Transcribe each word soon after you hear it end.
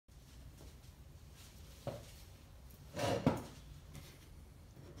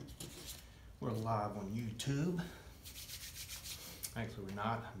live on YouTube. Actually, we're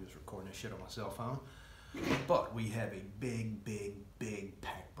not. I'm just recording this shit on my cell phone. But we have a big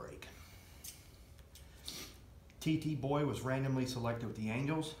pack break. TT Boy was randomly selected with the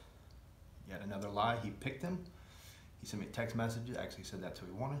Angels. Yet another lie, he picked him. He sent me a text message, actually said that's who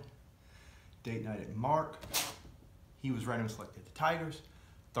he wanted. Date night at Mark. He was randomly selected the Tigers.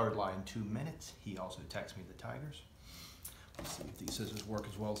 Third lie in 2 minutes. He also texted me the Tigers. Let's see if these scissors work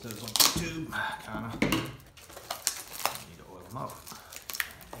as well as those on YouTube. Kinda. Need to oil them up.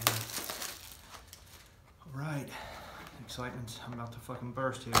 Alright. Excitement's I'm about to fucking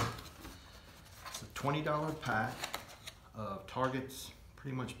burst here. It's a $20 pack of Target's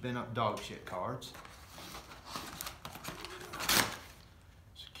pretty much been up dog shit cards.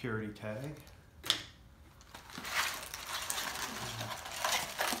 Security tag.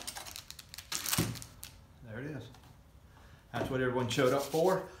 There it is. That's what everyone showed up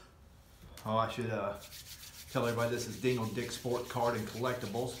for. Oh, I should tell everybody this is Dingle Dick Sport Card and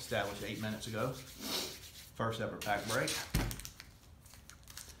Collectibles, established 8 minutes ago. First ever pack break.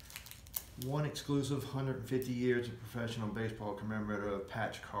 One exclusive 150 years of professional baseball commemorative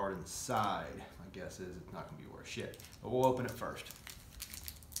patch card inside. My guess is it's not going to be worth shit. But we'll open it first.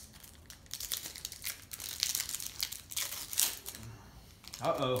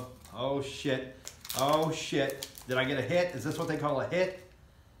 Uh-oh. Oh, shit. Oh, shit. Did I get a hit? Is this what they call a hit?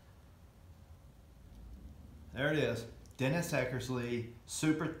 There it is. Dennis Eckersley,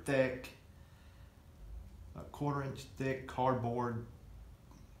 super thick, a 1/4 inch thick cardboard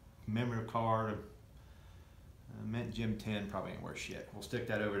commemorative card. Mint Gym 10 probably ain't worth shit. We'll stick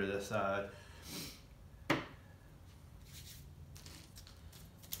that over to this side.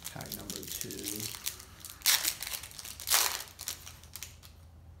 Pack number 2.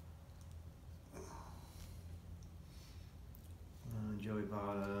 Joey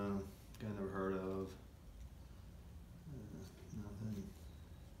Votto, guy I never heard of. Nothing.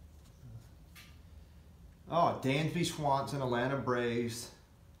 Oh, Dansby Swanson, Atlanta Braves.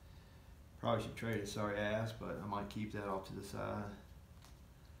 Probably should trade it, sorry ass, but I might keep that off to the side.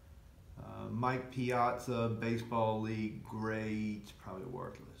 Mike Piazza, Baseball League, great, probably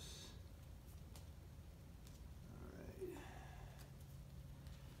worthless. Alright.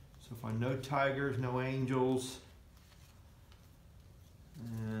 So far, no Tigers, no Angels.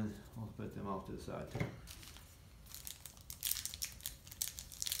 And we'll put them off to the side too.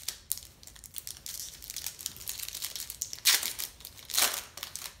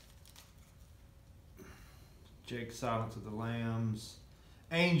 Jake Silence of the Lambs.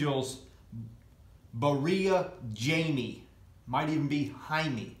 Angels, Berea Jamie. Might even be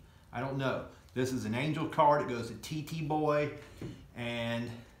Jaime. I don't know. This is an Angel card. It goes to TT Boy.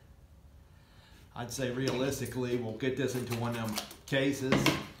 And I'd say realistically, we'll get this into one of them cases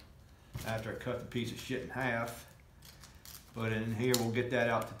after I cut the piece of shit in half. But in here, we'll get that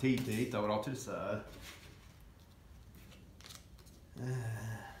out to TT, throw it off to the side.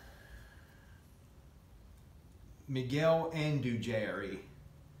 Miguel Andujarry,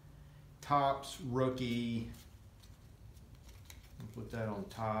 Topps rookie. I'll put that on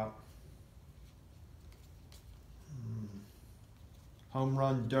top. Home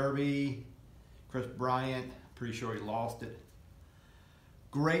Run Derby. Chris Bryant, pretty sure he lost it.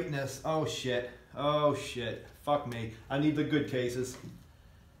 Greatness, oh shit, fuck me. I need the good cases.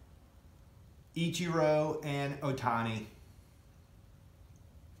 Ichiro and Ohtani.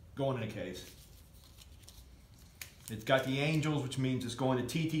 Going in a case. It's got the Angels, which means it's going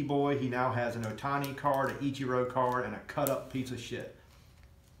to TT Boy. He now has an Ohtani card, an Ichiro card, and a cut up piece of shit.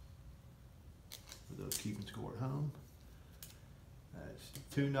 For those keeping score at home. That's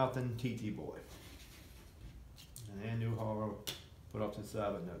 2-0 TT Boy. And Andujar put off to the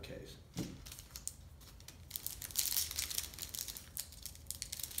side, but no case.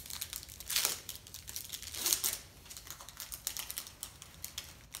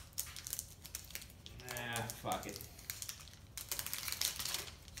 Fuck it.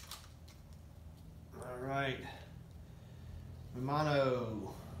 All right.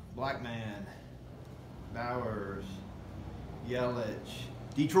 Romano, Blackman, Bowers, Yelich,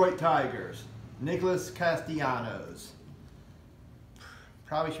 Detroit Tigers. Nicholas Castellanos.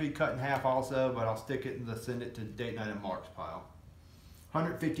 Probably should be cut in half also, but I'll stick it and send it to date night at Mark's pile.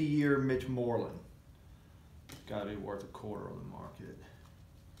 150 year Mitch Moreland. Gotta be worth $1/4 on the market.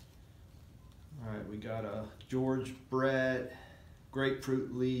 Alright, we got a George Brett,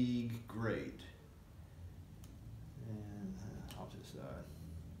 Grapefruit League, great. And off to the side.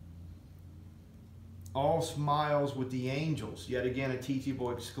 All Smiles with the Angels. Yet again, a TT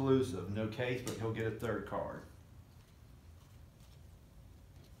Boy exclusive. No case, but he'll get a 3rd card.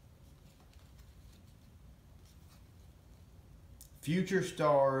 Future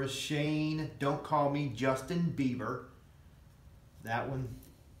Stars, Shane, Don't Call Me Justin Bieber. That one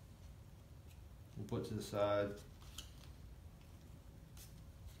we'll put to the side.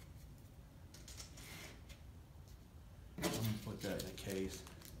 I'm going to put that in a case.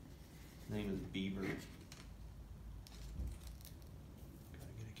 His name is Bieber. Gotta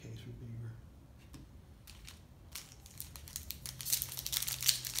get a case for Bieber.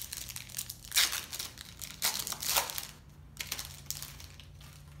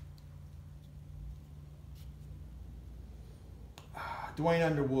 Dwayne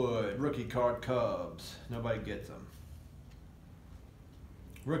Underwood, rookie card, Cubs. Nobody gets them.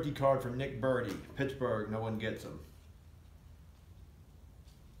 Rookie card from Nick Birdie, Pittsburgh. No one gets them.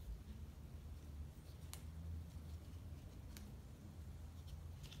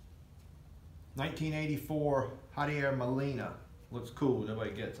 '84 Javier Molina. Looks cool.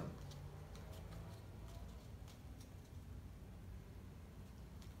 Nobody gets them.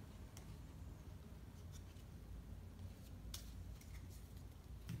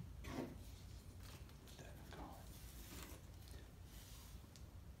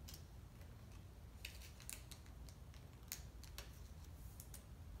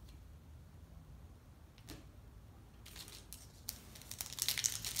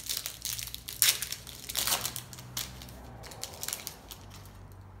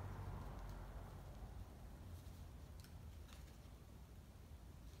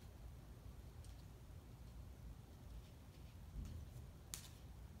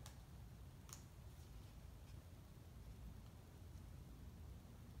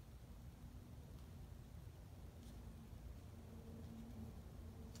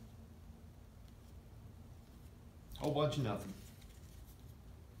 Whole bunch of nothing.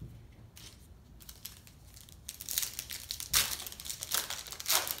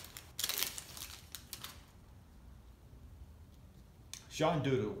 Sean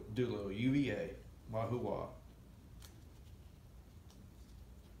Doolittle, UVA, Wahoo Wah.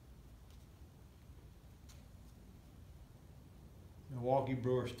 Milwaukee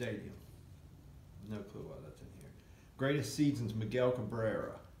Brewer Stadium. No clue why that's in here. Greatest seasons, Miguel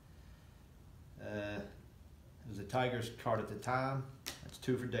Cabrera. It was a Tigers card at the time. That's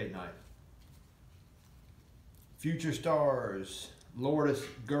 2 for date night. Future Stars, Lourdes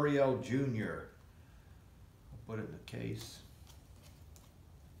Gurriel Jr. I'll put it in the case.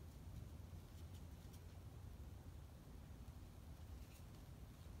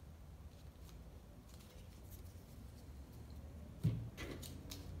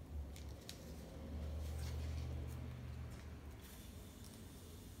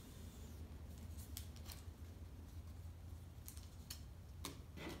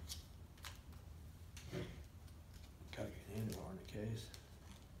 Gotta get an Andujar in the case.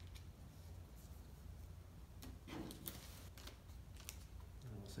 And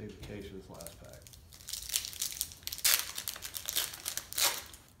we'll save the case for this last pack.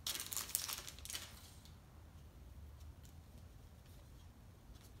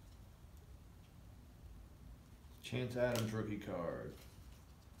 Chance Adams rookie card.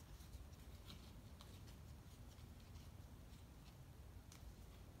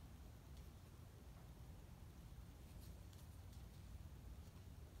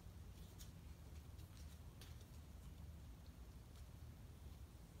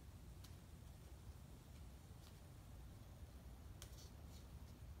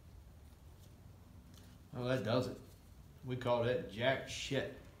 Oh, that does it. We call that jack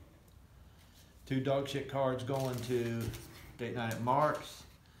shit. 2 dog shit cards going to date night at Mark's.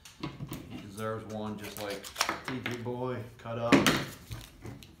 He deserves one just like TG Boy, cut up.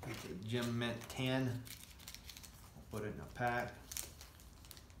 Jim Mint 10. I'll put it in a pack.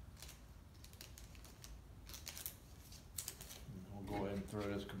 And we'll go ahead and throw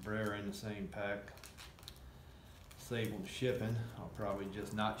this Cabrera in the same pack. Save them shipping. I'll probably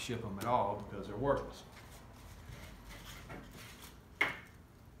just not ship them at all because they're worthless.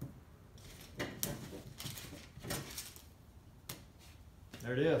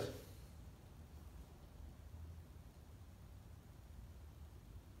 There it is.